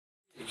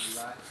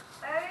Right.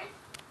 First,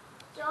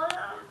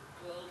 Jonah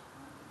big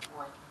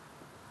boy.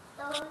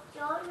 So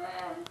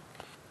Jonah,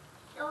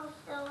 so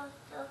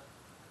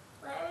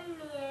one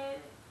man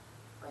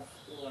was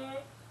here,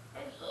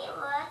 and he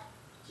was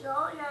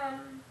Jonah.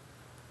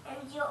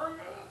 And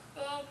Jonah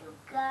said to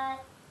God,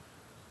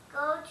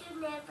 go to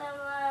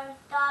Nineveh and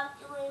stop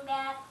doing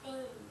bad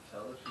things.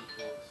 Tell the people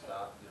to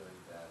stop doing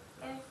bad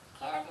And things.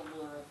 tell the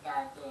people to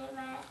stop doing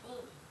bad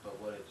things. But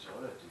what did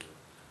Jonah do?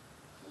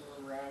 He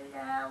would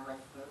not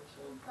listen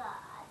to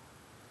God.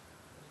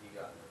 He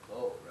got in the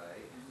boat,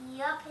 right?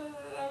 Yup, and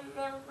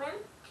then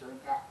went to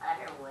the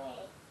other way.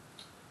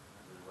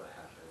 And what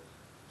happened?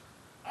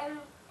 And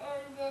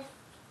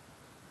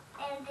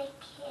the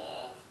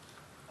kids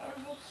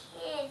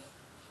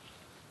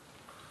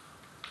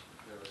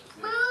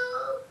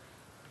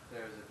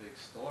There was a big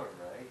storm,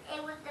 right?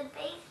 It was a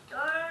big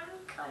storm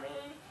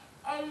coming,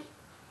 and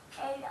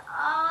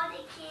all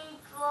the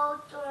kids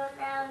rolled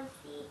down the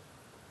sea,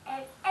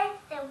 and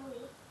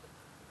instantly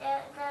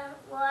the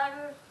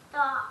water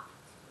stopped.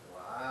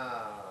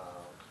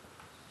 Wow.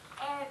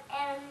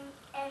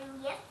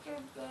 And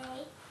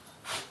yesterday,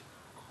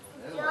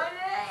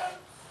 Jonah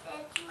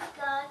said to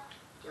God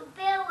to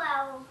build a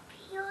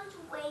huge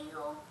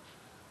whale,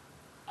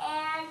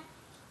 and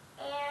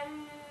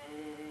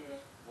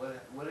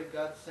What did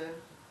God send?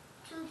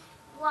 to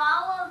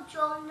swallow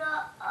Jonah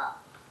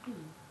up.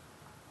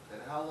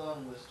 And how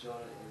long was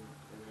Jonah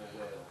in the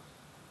whale?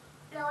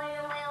 No, in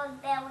the whale's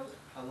belly.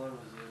 How long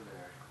was he in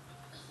there?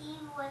 He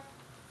was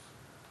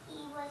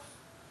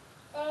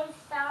saying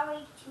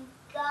sorry to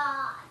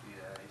God.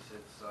 Yeah, he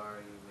said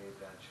sorry he made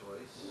that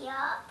choice.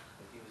 Yup.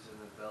 And he was in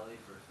the belly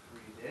for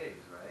 3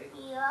 days, right?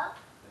 Yup.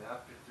 And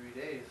after 3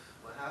 days,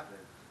 what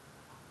happened?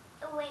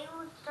 The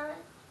whale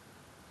started.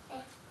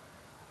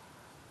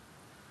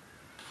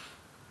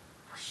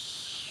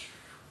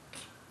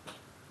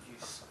 He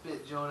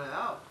spit Jonah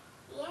out.